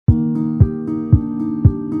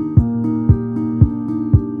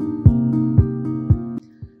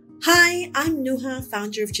I'm Nuha,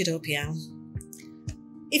 founder of Utopia.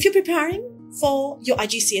 If you're preparing for your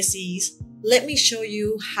IGCSEs, let me show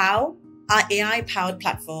you how our AI-powered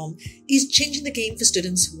platform is changing the game for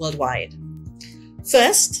students worldwide.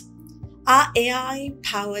 First, our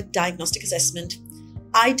AI-powered diagnostic assessment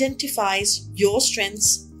identifies your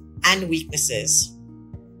strengths and weaknesses.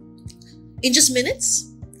 In just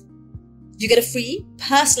minutes, you get a free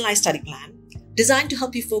personalized study plan designed to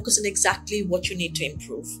help you focus on exactly what you need to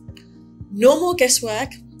improve. No more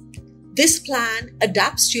guesswork. This plan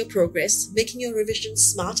adapts to your progress, making your revision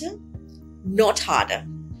smarter, not harder.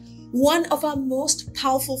 One of our most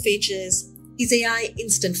powerful features is AI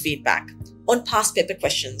instant feedback on past paper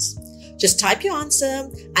questions. Just type your answer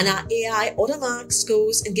and our AI automarks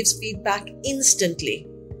scores and gives feedback instantly.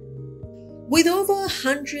 With over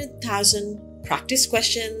 100,000 practice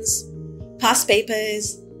questions, past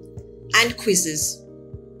papers, and quizzes,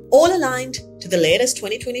 all aligned to the latest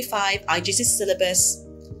 2025 IGCSE syllabus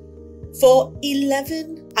for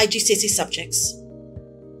 11 IGCSE subjects.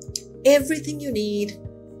 Everything you need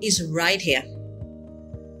is right here.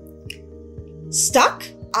 Stuck?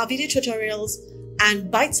 Our video tutorials and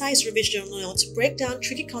bite-sized revision notes break down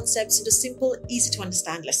tricky concepts into simple,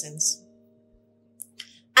 easy-to-understand lessons.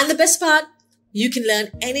 And the best part, you can learn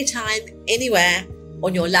anytime, anywhere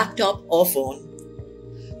on your laptop or phone.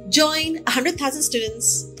 Join 100,000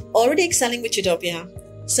 students already excelling with Utopia.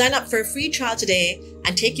 Sign up for a free trial today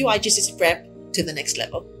and take your IGCSE prep to the next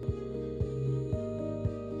level.